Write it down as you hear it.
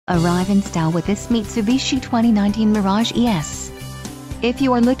Arrive in style with this Mitsubishi 2019 Mirage ES. If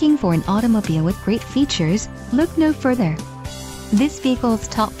you are looking for an automobile with great features, look no further. This vehicle's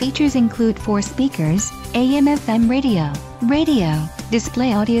top features include 4 speakers, AM/FM radio,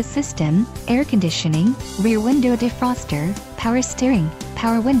 display audio system, air conditioning, rear window defroster, power steering,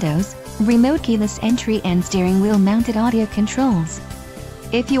 power windows, remote keyless entry and steering wheel mounted audio controls.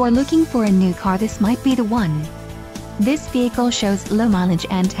 If you are looking for a new car, this might be the one. This vehicle shows low mileage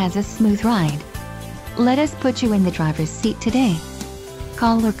and has a smooth ride. Let us put you in the driver's seat today.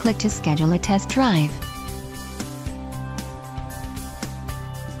 Call or click to schedule a test drive.